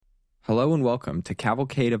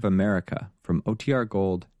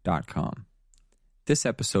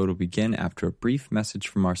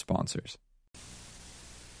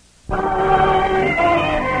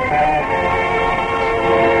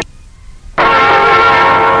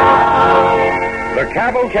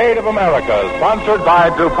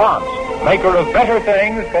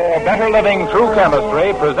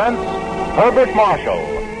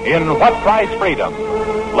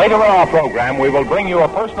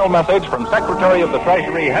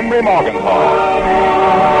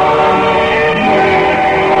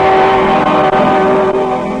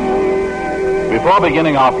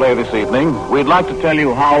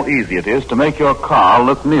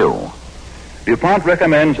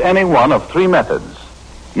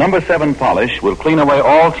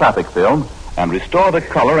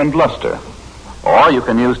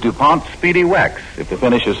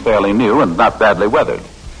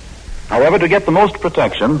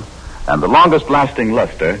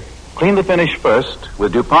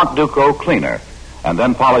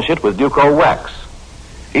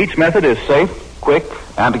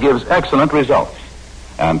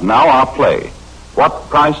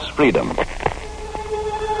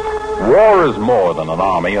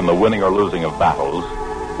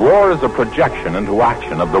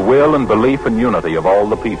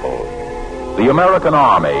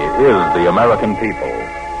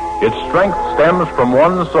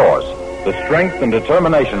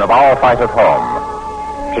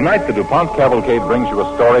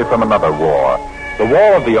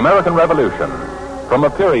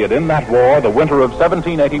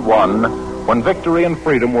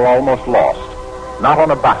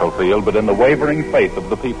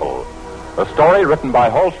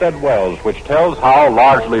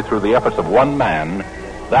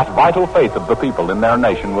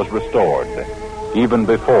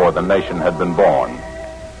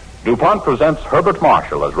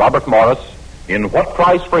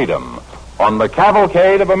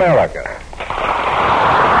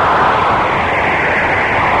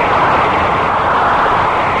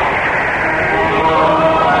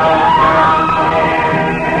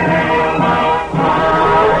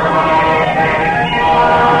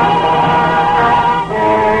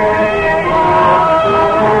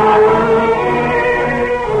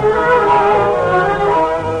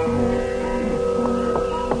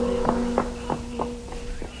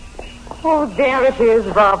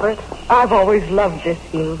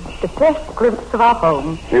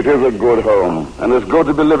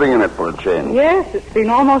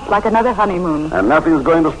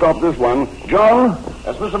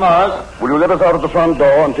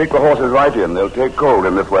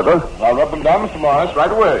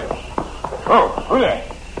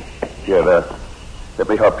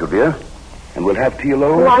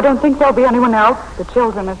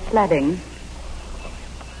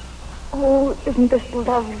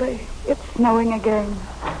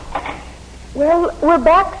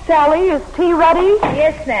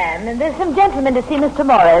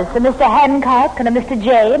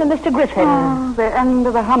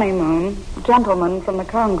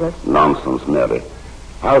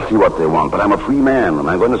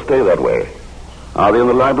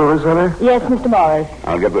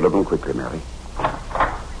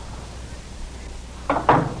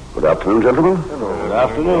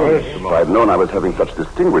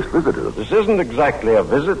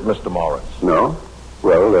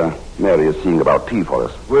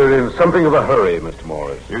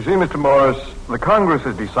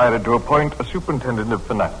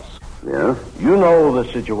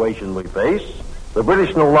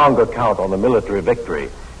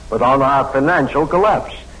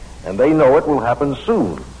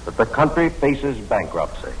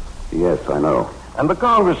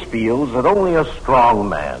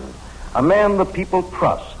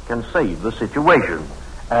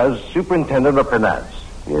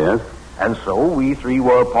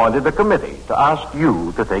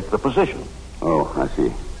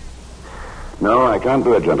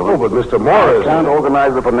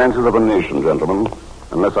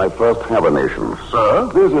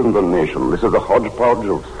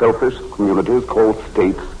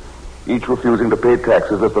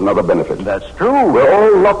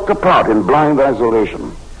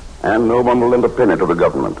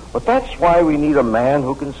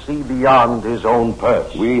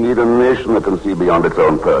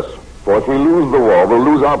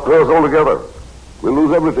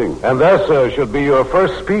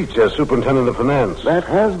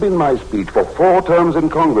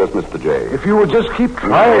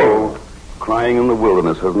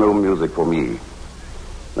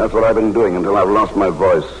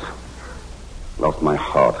Lost my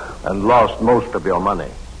heart. And lost most of your money.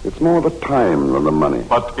 It's more the time than the money.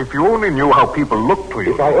 But if you only knew how people look to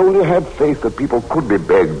you. If I only had faith that people could be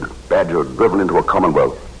begged, badgered, driven into a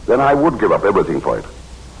commonwealth, then I would give up everything for it.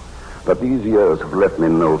 But these years have left me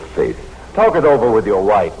no faith. Talk it over with your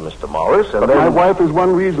wife, Mr. Morris, and But then... my wife is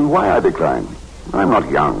one reason why I decline. I'm not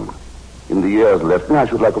young. In the years left me, I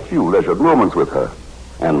should like a few leisured moments with her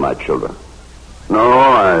and my children.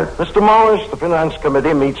 No, Mr. Morris, the Finance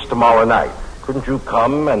Committee meets tomorrow night. Couldn't you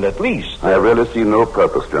come and at least... I really see no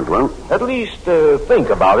purpose, gentlemen. At least think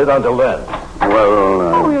about it until then.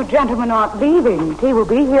 Oh, you gentlemen aren't leaving. Tea will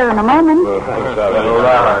be here in a moment. We're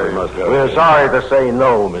sorry to say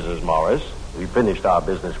no, Mrs. Morris. We finished our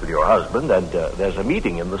business with your husband, and there's a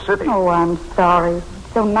meeting in the city. Oh, I'm sorry.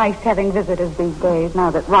 It's so nice having visitors these days,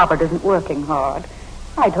 now that Robert isn't working hard.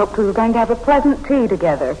 I'd hoped we were going to have a pleasant tea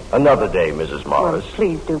together. Another day, Mrs. Morris. Well,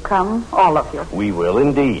 please do come, all of you. We will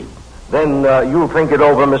indeed. Then you'll think it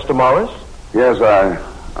over, Mr. Morris? Yes,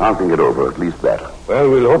 I'll think it over, at least that. Well,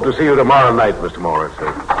 we'll hope to see you tomorrow night, Mr. Morris.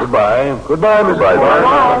 Goodbye. Goodbye,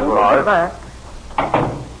 Mrs. Morris. Goodbye.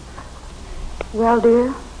 Well,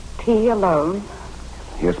 dear, tea alone.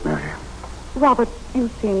 Yes, Mary. Robert, you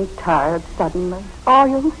seem tired suddenly. Are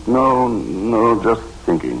you? No, just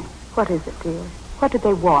thinking. What is it, dear? What did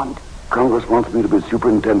they want? Congress wants me to be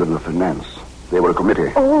superintendent of finance. They were a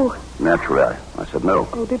committee. Oh. Naturally, I said no.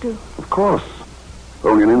 Oh, did you? Of course.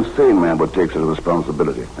 Only an insane man would take such a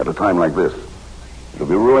responsibility at a time like this. It'll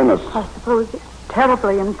be ruinous. I suppose it's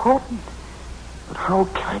terribly important. But how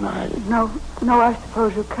can I? No, I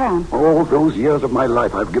suppose you can. All those years of my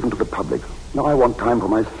life I've given to the public. Now I want time for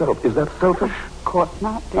myself. Is that selfish? Of course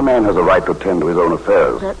not, dear. A man has a right to tend to his own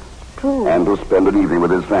affairs. That's true. And to spend an evening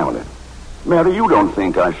with his family. Mary, you don't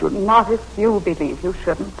think I should... Not if you believe you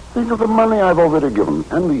shouldn't. Think of the money I've already given,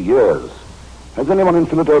 and the years. Has anyone in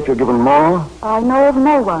Philadelphia given more? I know of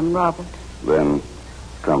no one, Robert. Then,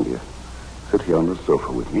 come, dear. Sit here on the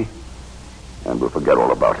sofa with me, and we'll forget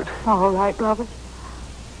all about it. All right, Robert.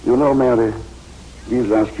 You know, Mary, these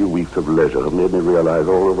last few weeks of leisure have made me realize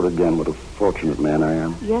all over again what a fortunate man I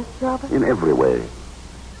am. Yes, Robert? In every way.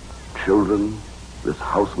 Children, this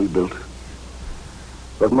house we built.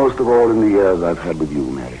 But most of all in the years I've had with you,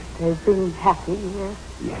 Mary. They've been happy years.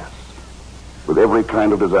 Yes. With every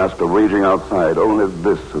kind of disaster raging outside, only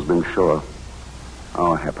this has been sure.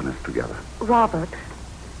 Our happiness together. Robert.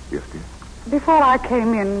 Yes, dear? Before I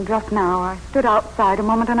came in just now, I stood outside a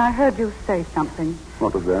moment and I heard you say something.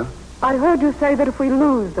 What was that? I heard you say that if we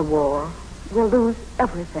lose the war, we'll lose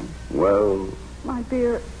everything. Well... My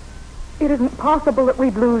dear, it isn't possible that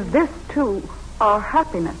we'd lose this, too. Our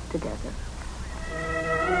happiness together.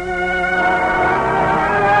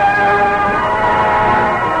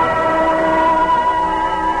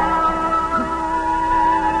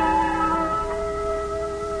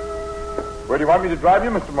 Where do you want me to drive you,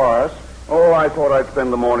 Mr. Morris? Oh, I thought I'd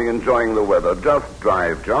spend the morning enjoying the weather. Just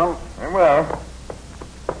drive, John. Very well.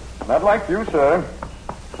 Not like you, sir.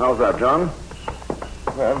 How's that, John?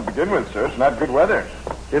 Well, to begin with, sir, it's not good weather.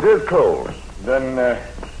 It is cold. Then,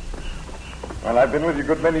 well, I've been with you a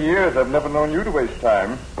good many years. I've never known you to waste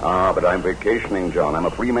time. Ah, but I'm vacationing, John. I'm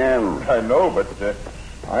a free man. I know, but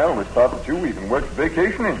I always thought that you even worked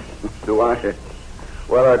vacationing. Do I?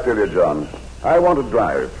 Well, I tell you, John, I want to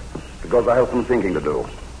drive because I have some thinking to do.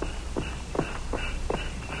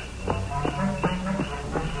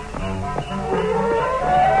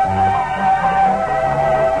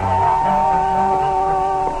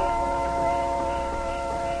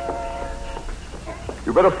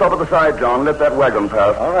 You better stop at the side, John. Let that wagon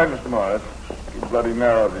pass. All right, Mr. Morris. Too bloody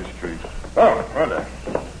narrow, these streets. Oh, well,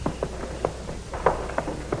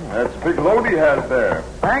 that's a big load he has there.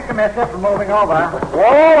 Thank you, mister, for moving over.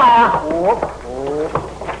 Whoa,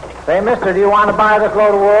 Say, mister, do you want to buy this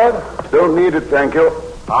load of wood? Don't need it, thank you.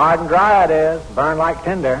 Hard and dry it is. Burn like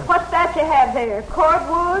tinder. What's that you have there?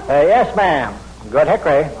 Cordwood? Yes, ma'am. Good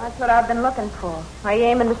hickory. That's what I've been looking for. Are you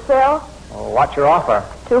aiming to sell? Well, what's your offer?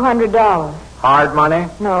 $200. Hard money?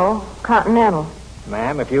 No, Continental.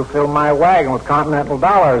 Ma'am, if you filled my wagon with Continental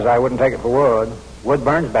dollars, I wouldn't take it for wood. Wood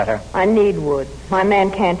burns better. I need wood. My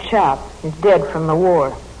man can't chop. He's dead from the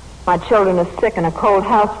war. My children are sick in a cold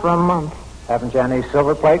house for a month. Haven't you any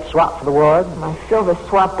silver plates swapped for the wood? My silver's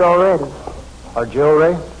swapped already. Or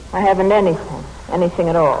jewelry? I haven't anything. Anything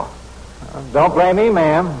at all. Don't blame me,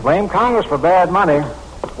 ma'am. Blame Congress for bad money.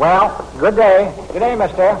 Well, good day. Good day,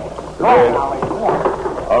 mister. Good day.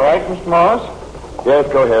 All right, Mr. Morris? Yes,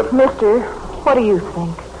 go ahead. Mister, what do you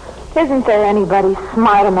think? Isn't there anybody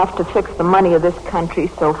smart enough to fix the money of this country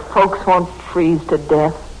so folks won't freeze to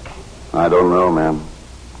death? I don't know, ma'am.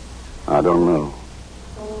 I don't know.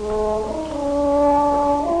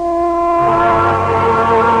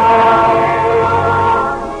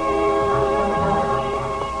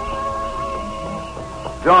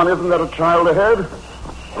 isn't that a child ahead?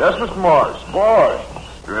 Yes, Mr. Morris. Boy.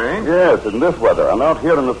 Strange. Yes, in this weather. I'm out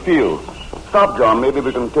here in the field. Stop, John. Maybe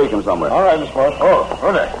we can take him somewhere. All right, Mr. Morris. Oh,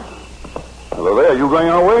 Renee. Hello there. You going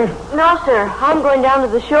our way? No, sir. I'm going down to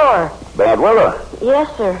the shore. Bad weather.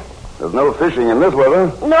 Yes, sir. There's no fishing in this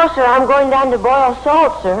weather. No, sir. I'm going down to boil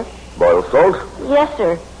salt, sir. Boil salt? Yes,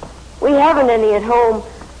 sir. We haven't any at home,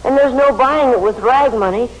 and there's no buying it with rag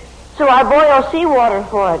money, so I boil seawater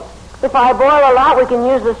for it. If I boil a lot, we can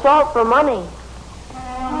use the salt for money.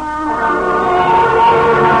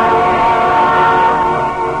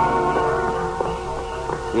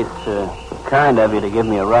 It's kind of you to give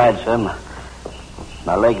me a ride, sir.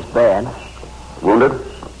 My leg's bad. Wounded?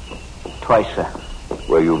 Twice, sir.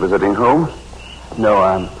 Were you visiting home? No,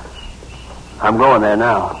 I'm going there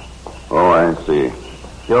now. Oh, I see.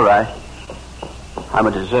 You're right. I'm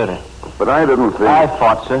a deserter. But I didn't think... I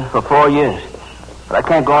fought, sir, for 4 years. But I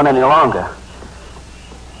can't go on any longer.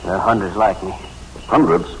 There are hundreds like me.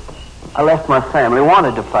 Hundreds? I left my family,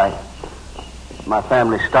 wanted to fight. My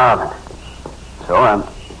family's starving. So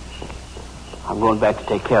I'm going back to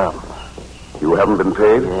take care of them. You haven't been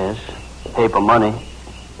paid? Yes. Paper money.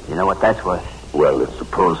 You know what that's worth. Well, it's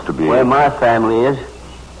supposed to be... Where my family is,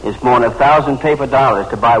 it's more than 1,000 paper dollars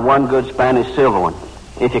to buy one good Spanish silver one,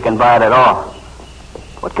 if you can buy it at all.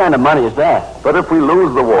 What kind of money is that? But if we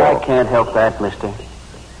lose the war... I can't help that, mister.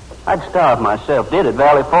 I'd starve myself, did at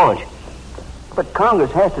Valley Forge. But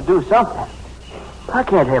Congress has to do something. I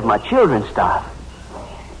can't have my children starve.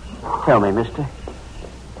 Tell me, mister,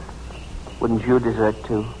 wouldn't you desert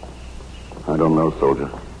too? I don't know, soldier.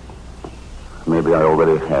 Maybe I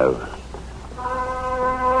already have.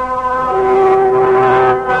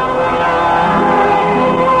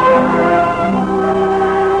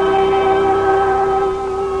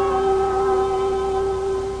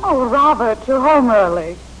 Oh, Robert, you're home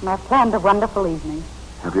early. And I've planned a wonderful evening.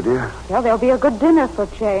 Have you, dear? Yeah, there'll be a good dinner for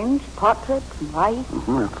change. Portraits and rice.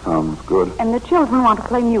 Mm-hmm, that sounds good. And the children want to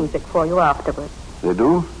play music for you afterwards. They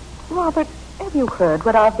do? Robert, have you heard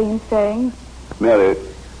what I've been saying? Mary,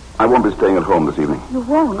 I won't be staying at home this evening. You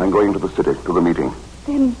won't? I'm going to the city, to the meeting.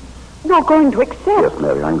 Then you're going to accept? Yes,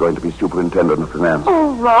 Mary, I'm going to be superintendent of finance.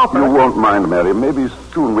 Oh, Robert. You won't mind, Mary. Maybe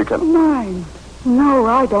soon we can... Mind? No,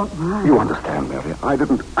 I don't mind. You understand, Mary. I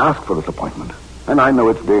didn't ask for this appointment. And I know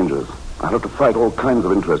it's dangerous. I have to fight all kinds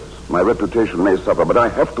of interests. My reputation may suffer, but I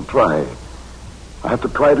have to try. I have to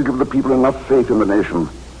try to give the people enough faith in the nation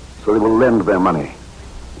so they will lend their money,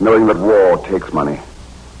 knowing that war takes money.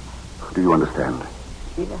 Do you understand?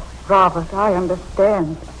 Yes, Robert, I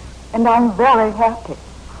understand. And I'm very happy.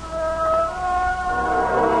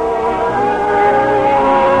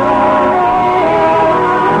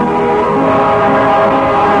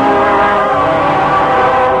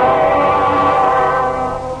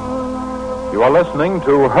 You are listening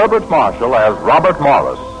to Herbert Marshall as Robert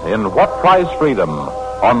Morris in What Price Freedom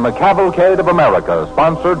on the Cavalcade of America,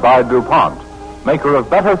 sponsored by DuPont, maker of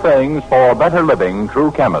better things for better living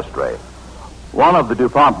through chemistry. One of the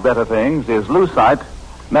DuPont better things is Lucite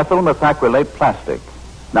methyl methacrylate plastic,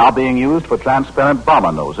 now being used for transparent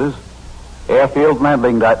bomber noses, airfield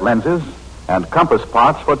landing lenses, and compass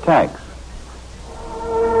parts for tanks.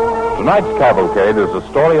 Tonight's Cavalcade is a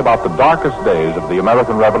story about the darkest days of the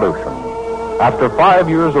American Revolution. After 5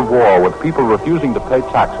 years of war with people refusing to pay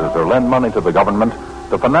taxes or lend money to the government,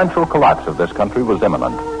 the financial collapse of this country was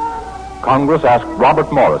imminent. Congress asked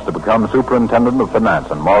Robert Morris to become superintendent of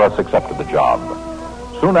finance, and Morris accepted the job.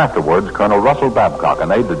 Soon afterwards, Colonel Russell Babcock,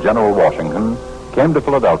 an aide to General Washington, came to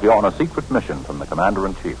Philadelphia on a secret mission from the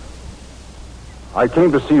commander-in-chief. I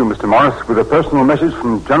came to see you, Mr. Morris, with a personal message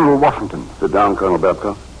from General Washington. Sit down, Colonel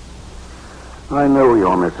Babcock. I know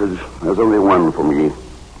your message. There's only one for me.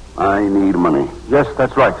 I need money. Yes,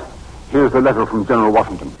 that's right. Here's the letter from General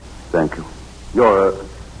Washington. Thank you. You're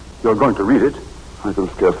going to read it? I can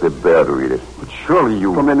scarcely bear to read it. But surely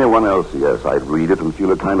you... From anyone else, yes, I'd read it and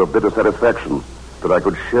feel a kind of bitter satisfaction that I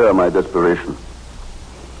could share my desperation.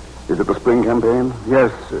 Is it the spring campaign?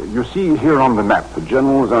 Yes. You see here on the map. The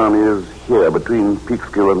General's army is here between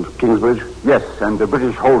Peekskill and Kingsbridge? Yes, and the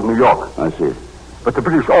British hold New York. I see. But the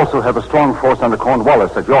British also have a strong force under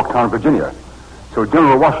Cornwallis at Yorktown, Virginia. So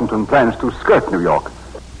General Washington plans to skirt New York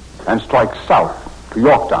and strike south to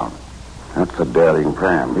Yorktown. That's a daring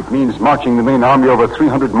plan. It means marching the main army over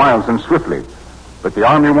 300 miles and swiftly. But the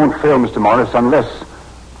army won't fail, Mr. Morris, unless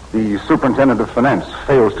the superintendent of finance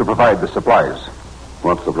fails to provide the supplies.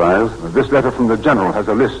 What supplies? This letter from the general has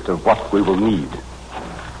a list of what we will need.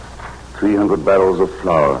 300 barrels of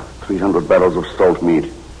flour, 300 barrels of salt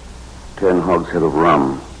meat, 10 hogshead of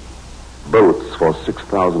rum, boats for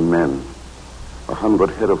 6,000 men, 100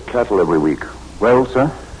 head of cattle every week. Well,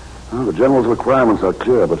 sir? Well, the general's requirements are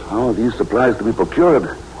clear, but how are these supplies to be procured?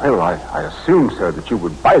 Well, I assume, sir, that you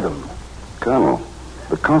would buy them. Colonel,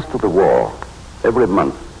 the cost of the war every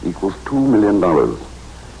month equals $2 million.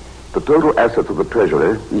 The total assets of the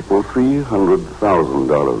Treasury equal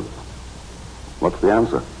 $300,000. What's the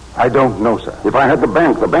answer? I don't know, sir. If I had the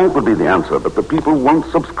bank would be the answer, but the people won't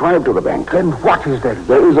subscribe to the bank. Then what is there?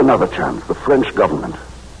 There is another chance, the French government.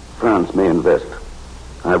 France may invest.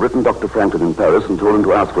 I've written Dr. Franklin in Paris and told him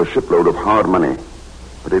to ask for a shipload of hard money.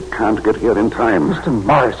 But it can't get here in time. Mr.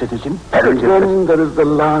 Morris, it is imperative. And then there is the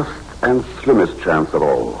last and slimmest chance of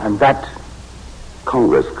all. And that?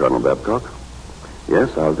 Congress, Colonel Babcock.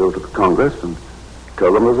 Yes, I'll go to the Congress and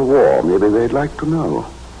tell them there's a war. Maybe they'd like to know.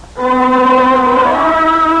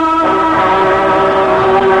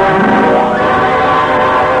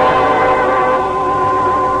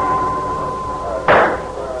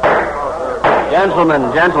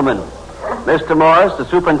 Gentlemen. Mr. Morris, the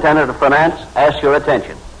superintendent of finance, asks your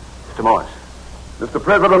attention. Mr. Morris. Mr.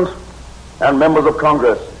 President and members of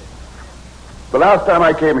Congress, the last time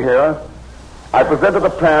I came here, I presented a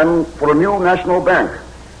plan for a new national bank.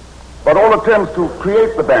 But all attempts to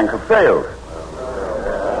create the bank have failed.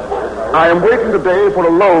 I am waiting today for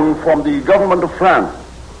a loan from the government of France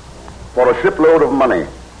for a shipload of money.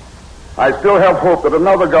 I still have hope that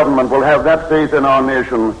another government will have that faith in our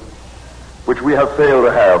nation which we have failed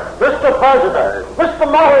to have. Mr. President,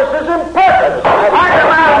 Mr. Morris is impertinent. I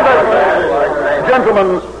demand that...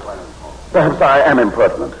 Gentlemen, perhaps I am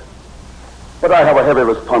impertinent, but I have a heavy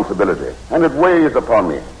responsibility, and it weighs upon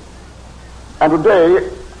me. And today,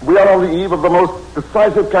 we are on the eve of the most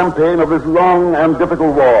decisive campaign of this long and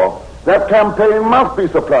difficult war. That campaign must be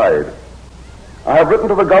supplied. I have written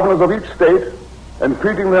to the governors of each state,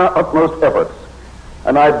 entreating their utmost efforts,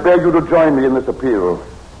 and I beg you to join me in this appeal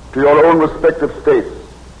to your own respective states.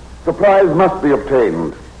 Supplies must be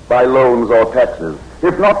obtained by loans or taxes.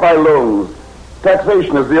 If not by loans,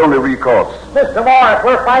 taxation is the only recourse. Mr. Morris,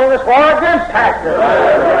 we're fighting this war against taxes.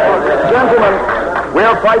 Gentlemen, we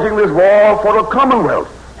are fighting this war for a commonwealth.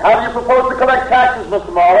 How do you propose to collect taxes,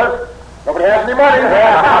 Mr. Morris? Nobody has any money.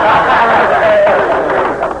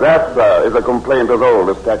 That, sir, is a complaint as old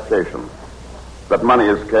as taxation. That money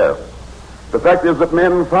is scarce. The fact is that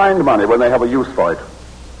men find money when they have a use for it.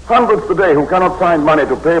 Hundreds today who cannot find money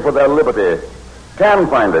to pay for their liberty can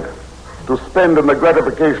find it to spend in the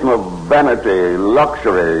gratification of vanity,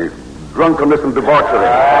 luxury, drunkenness, and debauchery.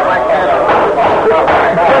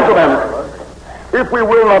 Gentlemen, if we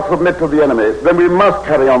will not submit to the enemy, then we must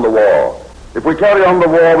carry on the war. If we carry on the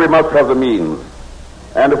war, we must have the means.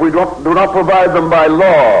 And if we do not provide them by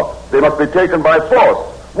law, they must be taken by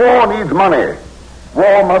force. War needs money.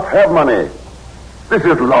 War must have money. This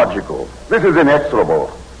is logical. This is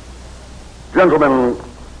inexorable. Gentlemen,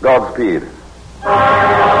 Godspeed.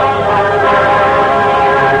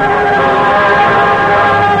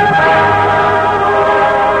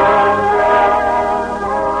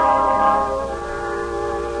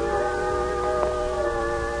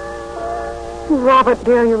 Robert,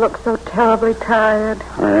 dear, you look so terribly tired.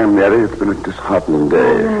 I am, Mary. It's been a disheartening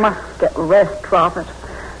day. You must get rest, Robert.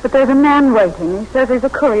 But there's a man waiting. He says he's a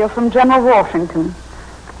courier from General Washington.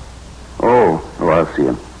 Oh, I'll see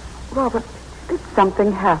him. Robert, did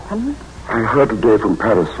something happen? I heard today from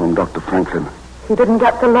Paris from Dr. Franklin. He didn't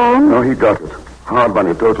get the loan? No, he got it. Hard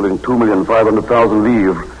money totaling 2,500,000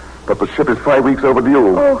 livres. But the ship is 5 weeks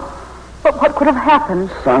overdue. Oh, but what could have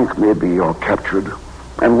happened? Sunk, maybe, or captured.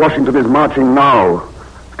 And Washington is marching now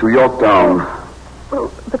to Yorktown. Well,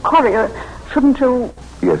 the courier, shouldn't you...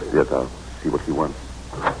 Yes, I'll see what he wants.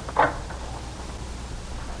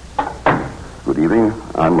 Good evening.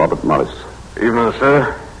 I'm Robert Morris. Evening,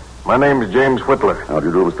 sir. My name is James Whittler. How do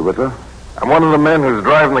you do, Mr. Whittler? I'm one of the men who's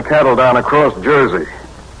driving the cattle down across Jersey.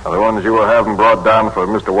 The ones you will have them brought down for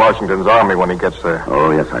Mr. Washington's army when he gets there.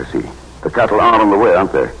 Oh, yes, I see. The cattle are on the way,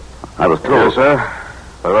 aren't they? I was told. Yes, sir.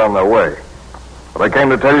 They're on their way. But I came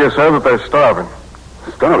to tell you, sir, that they're starving.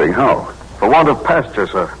 Starving? How? For want of pasture,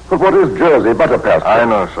 sir. But what is Jersey but a pasture? I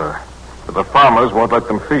know, sir. But the farmers won't let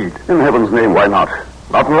them feed. In heaven's name, why not?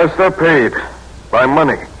 Not unless they're paid. By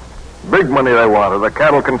money. Big money they want, or the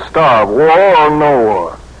cattle can starve, war or no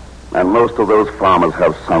war. And most of those farmers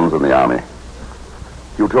have sons in the army.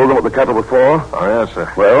 You told them what the cattle were for? Oh, yes,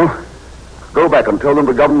 sir. Well, go back and tell them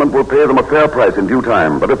the government will pay them a fair price in due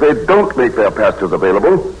time. But if they don't make their pastures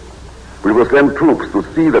available, we will send troops to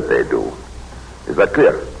see that they do. Is that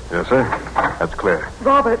clear? Yes, sir. That's clear.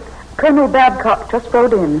 Robert, Colonel Babcock just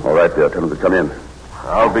rode in. All right, dear. Tell him to come in.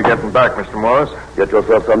 I'll be getting back, Mr. Morris. Get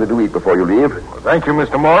yourself something to eat before you leave. Well, thank you,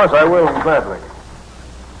 Mr. Morris. I will, gladly.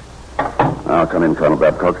 Now, come in, Colonel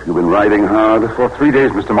Babcock. You've been riding hard. For 3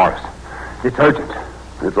 days, Mr. Morris. It's urgent.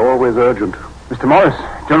 It's always urgent. Mr. Morris,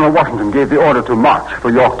 General Washington gave the order to march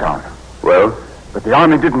for Yorktown. Well? But the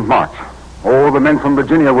army didn't march. All the men from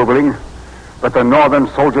Virginia were willing, but the northern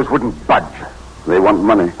soldiers wouldn't budge. They want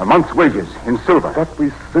money. A month's wages in silver. But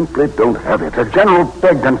we simply don't have it. The general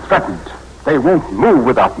begged and threatened. They won't move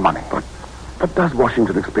without money. But does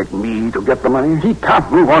Washington expect me to get the money? He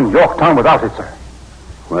can't move on Yorktown without it, sir.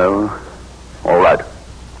 Well, all right.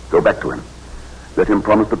 Go back to him. Let him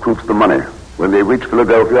promise the troops the money. When they reach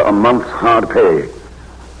Philadelphia, a month's hard pay.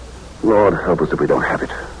 Lord help us if we don't have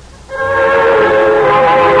it.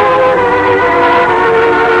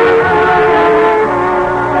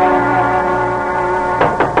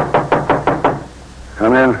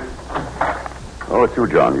 Come in. Oh, it's you,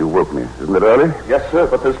 John. You woke me. Isn't it early? Yes, sir,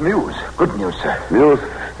 but there's news. Good news, sir. News?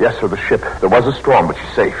 Yes, sir, the ship. There was a storm, but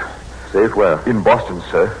she's safe. Safe where? In Boston,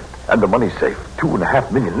 sir. And the money's safe.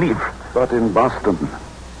 2.5 million livres. But in Boston.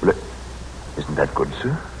 Well, isn't that good,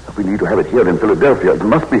 sir? But we need to have it here in Philadelphia. It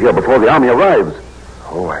must be here before the army arrives.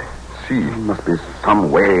 Oh, I see. There must be some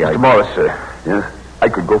way. Mr. Morris, sir. Yes? I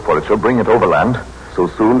could go for it, sir. Bring it overland. So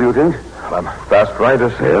soon, do you think? Well, I'm a fast rider,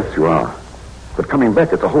 sir. Yes, you are. But coming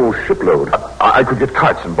back, it's a whole shipload. I could get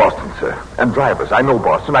carts in Boston, sir. And drivers. I know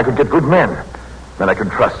Boston. I could get good men. Men I can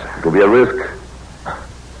trust, sir. It'll be a risk.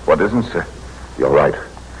 What isn't, sir? You're right.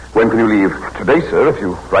 When can you leave? Today, sir, if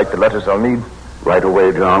you write the letters I'll need. Right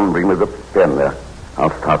away, John. Bring me the pen there.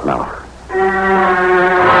 I'll start now.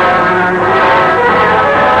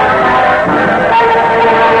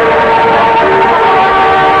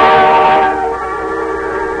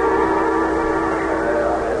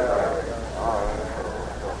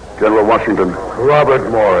 General Washington. Robert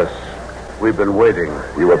Morris. We've been waiting.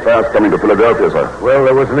 You were fast coming to Philadelphia, sir. Well,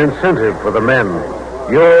 there was an incentive for the men.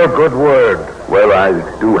 Your good word. Well, I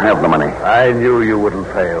do have the money. I knew you wouldn't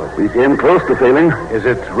fail. We came close to failing. Is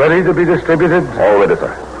it ready to be distributed? All ready,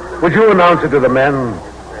 sir. Would you announce it to the men?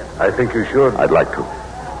 I think you should. I'd like to.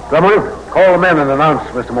 Drummer, call the men and announce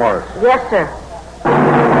Mr. Morris. Yes, sir.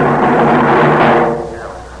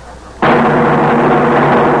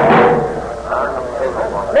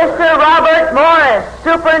 Mr. Robert Morris,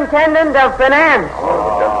 Superintendent of Finance.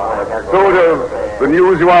 Soldiers, the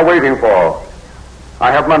news you are waiting for.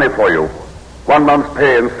 I have money for you. 1 month's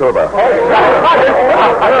pay in silver. I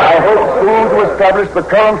hope soon to establish the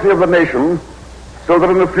currency of the nation so that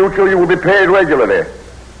in the future you will be paid regularly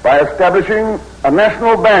by establishing a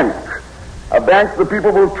national bank, a bank the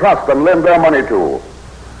people will trust and lend their money to.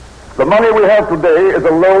 The money we have today is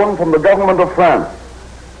a loan from the government of France,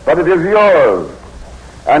 but it is yours,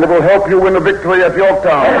 and it will help you win a victory at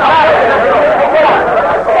Yorktown.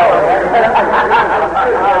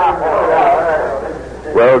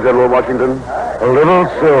 Well, General Washington? A little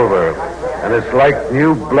silver, and it's like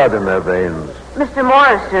new blood in their veins. Mr.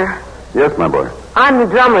 Morris, sir. Yes, my boy. I'm the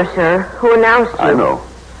drummer, sir, who announced you. I know.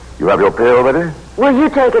 You have your pay already? Will you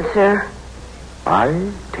take it, sir?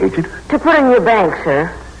 I take it? To put in your bank,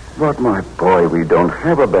 sir. But, my boy, we don't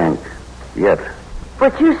have a bank yet.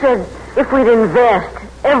 But you said if we'd invest,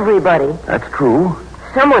 everybody. That's true.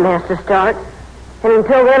 Someone has to start. And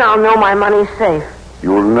until then, I'll know my money's safe.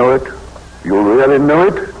 You'll know it? You'll really know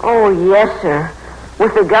it? Oh, yes, sir.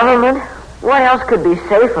 With the government, what else could be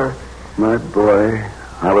safer? My boy,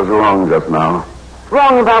 I was wrong just now.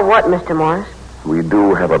 Wrong about what, Mr. Morris? We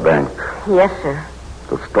do have a bank. Yes, sir.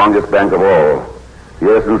 The strongest bank of all.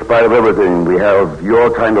 Yes, in spite of everything, we have your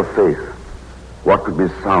kind of faith. What could be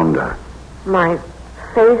sounder? My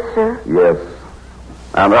faith, sir? Yes.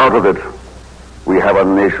 And out of it, we have a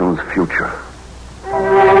nation's future.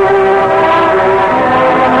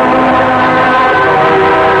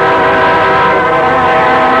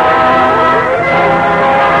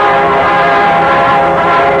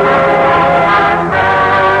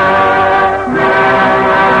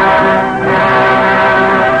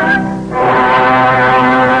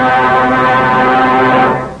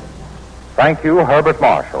 Thank you, Herbert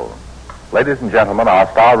Marshall. Ladies and gentlemen, our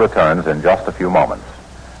star returns in just a few moments.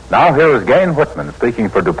 Now here is Gain Whitman speaking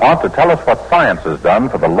for DuPont to tell us what science has done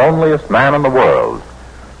for the loneliest man in the world.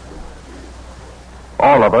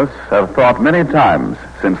 All of us have thought many times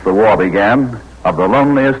since the war began of the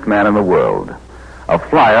loneliest man in the world, a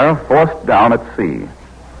flyer forced down at sea.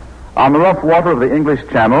 On the rough water of the English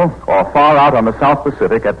Channel or far out on the South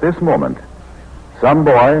Pacific at this moment, some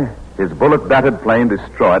boy, his bullet-battered plane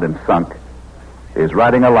destroyed and sunk, is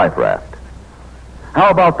riding a life raft. How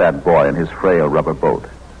about that boy in his frail rubber boat?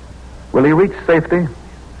 Will he reach safety?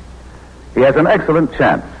 He has an excellent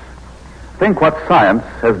chance. Think what science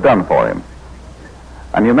has done for him.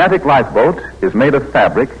 A pneumatic lifeboat is made of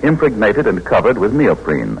fabric impregnated and covered with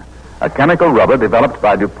neoprene, a chemical rubber developed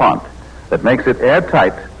by DuPont that makes it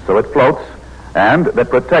airtight so it floats and that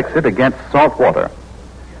protects it against salt water.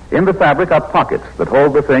 In the fabric are pockets that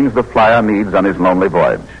hold the things the flyer needs on his lonely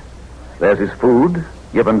voyage. There's his food,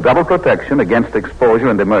 given double protection against exposure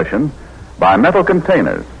and immersion by metal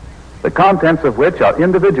containers, the contents of which are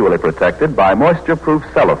individually protected by moisture-proof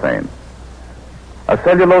cellophane. A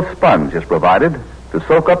cellulose sponge is provided to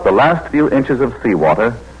soak up the last few inches of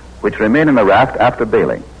seawater which remain in the raft after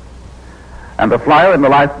bailing. And the flyer in the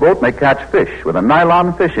lifeboat may catch fish with a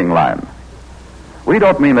nylon fishing line. We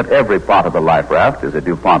don't mean that every part of the life raft is a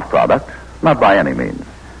DuPont product, not by any means.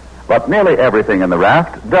 But nearly everything in the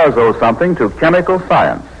raft does owe something to chemical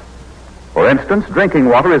science. For instance, drinking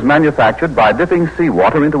water is manufactured by dipping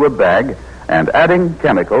seawater into a bag and adding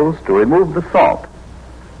chemicals to remove the salt.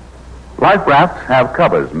 Life rafts have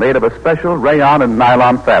covers made of a special rayon and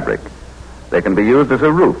nylon fabric. They can be used as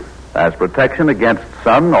a roof, as protection against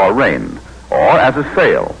sun or rain, or as a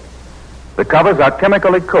sail. The covers are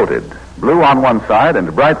chemically coated, blue on one side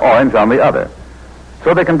and bright orange on the other,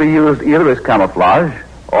 so they can be used either as camouflage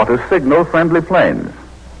or to signal friendly planes.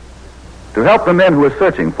 To help the men who are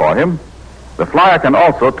searching for him, the flyer can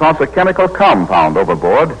also toss a chemical compound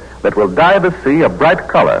overboard that will dye the sea a bright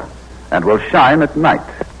color and will shine at night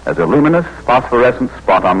as a luminous phosphorescent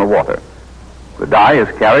spot on the water. The dye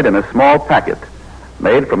is carried in a small packet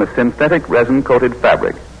made from a synthetic resin-coated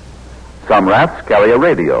fabric. Some rafts carry a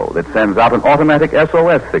radio that sends out an automatic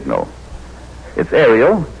SOS signal. Its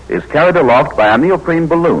aerial is carried aloft by a neoprene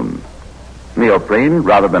balloon. Neoprene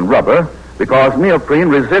rather than rubber, because neoprene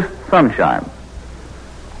resists sunshine.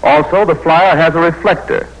 Also, the flyer has a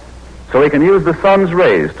reflector, so he can use the sun's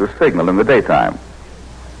rays to signal in the daytime.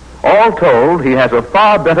 All told, he has a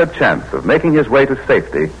far better chance of making his way to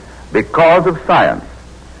safety because of science,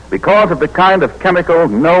 because of the kind of chemical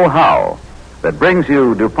know-how that brings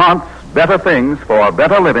you DuPont's better things for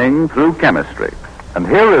better living through chemistry. And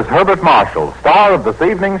here is Herbert Marshall, star of this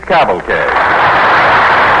evening's Cavalcade.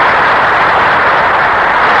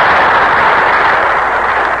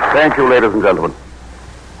 Thank you, ladies and gentlemen.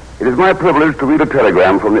 It is my privilege to read a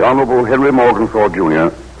telegram from the Honorable Henry Morgenthau,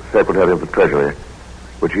 Jr., Secretary of the Treasury,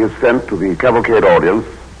 which he has sent to the Cavalcade audience,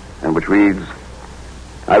 and which reads,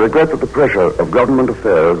 I regret that the pressure of government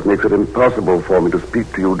affairs makes it impossible for me to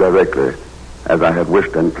speak to you directly, as I had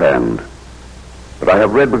wished and planned. But I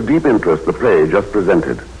have read with deep interest the play just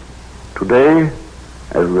presented. Today,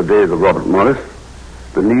 as in the days of Robert Morris,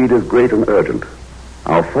 the need is great and urgent.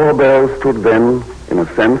 Our forebears stood then, in a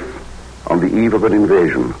sense, on the eve of an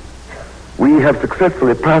invasion. We have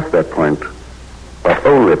successfully passed that point, but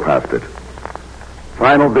only passed it.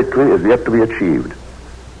 Final victory is yet to be achieved.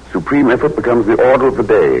 Supreme effort becomes the order of the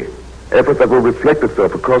day, effort that will reflect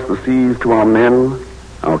itself across the seas to our men,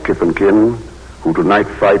 our kith and kin, who tonight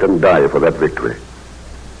fight and die for that victory.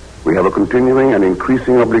 We have a continuing and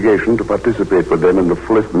increasing obligation to participate with them in the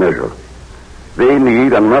fullest measure. They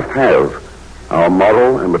need and must have our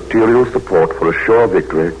moral and material support for a sure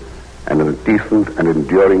victory and a decent and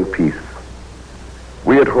enduring peace.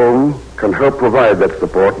 We at home can help provide that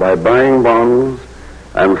support by buying bonds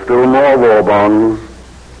and still more war bonds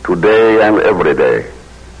today and every day.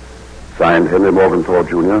 Signed, Henry Morgenthau,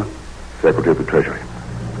 Jr., Secretary of the Treasury.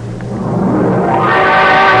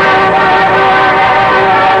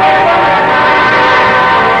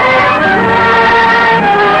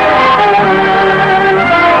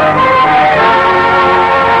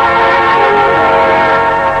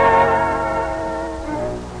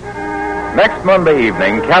 Next Monday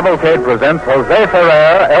evening, Cavalcade presents Jose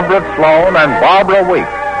Ferrer, Everett Sloan, and Barbara Weeks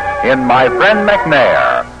in My Friend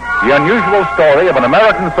McNair, the unusual story of an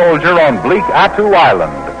American soldier on bleak Attu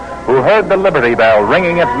Island who heard the Liberty Bell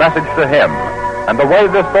ringing its message to him, and the way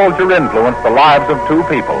this soldier influenced the lives of two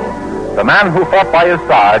people, the man who fought by his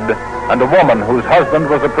side and a woman whose husband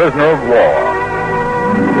was a prisoner of war.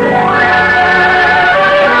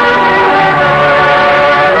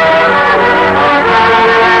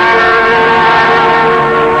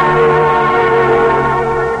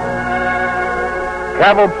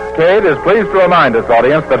 Cavalcade is pleased to remind its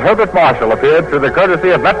audience that Herbert Marshall appeared through the courtesy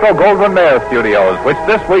of Metro-Goldwyn-Mayer Studios, which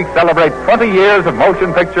this week celebrates 20 years of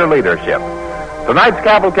motion picture leadership. Tonight's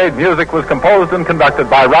Cavalcade music was composed and conducted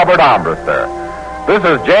by Robert Armbruster. This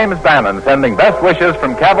is James Bannon sending best wishes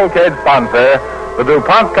from Cavalcade sponsor, the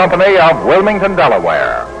DuPont Company of Wilmington,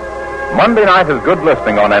 Delaware. Monday night is good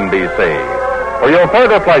listening on NBC. For your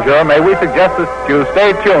further pleasure, may we suggest that you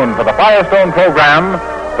stay tuned for the Firestone program,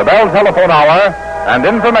 the Bell Telephone Hour, and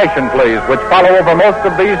Information Please, which follow over most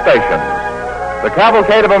of these stations. The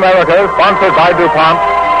Cavalcade of America, sponsored by DuPont,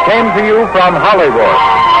 came to you from Hollywood.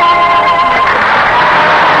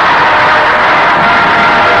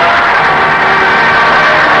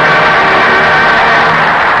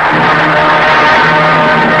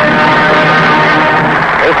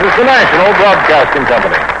 This is the National Broadcasting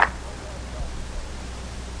Company.